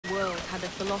had a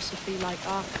philosophy like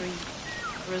our creed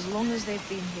for as long as they've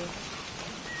been here.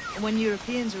 And when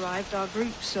Europeans arrived, our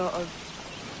group sort of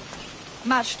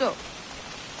matched up.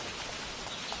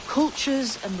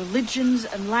 Cultures and religions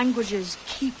and languages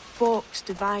keep folks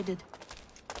divided.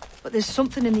 But there's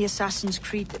something in the Assassin's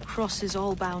Creed that crosses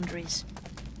all boundaries.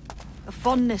 A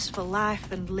fondness for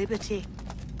life and liberty.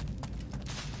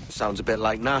 Sounds a bit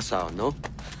like Nassau, no?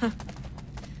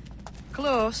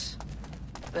 Close,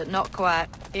 but not quite.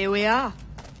 Here we are.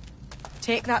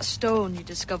 Take that stone you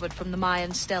discovered from the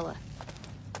Mayan stela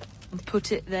and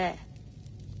put it there.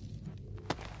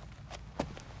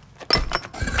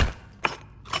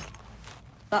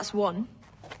 That's one.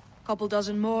 Couple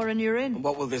dozen more and you're in.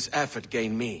 What will this effort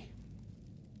gain me?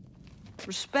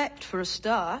 Respect for a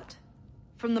start.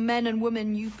 From the men and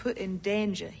women you put in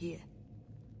danger here.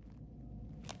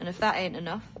 And if that ain't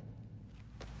enough,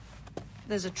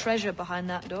 there's a treasure behind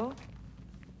that door.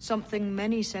 Something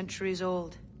many centuries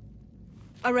old.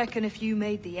 I reckon if you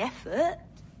made the effort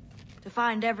to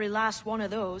find every last one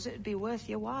of those, it'd be worth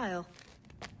your while.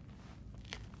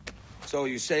 So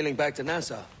you sailing back to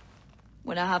Nassau?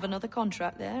 When I have another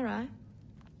contract there, right?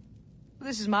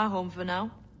 This is my home for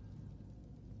now.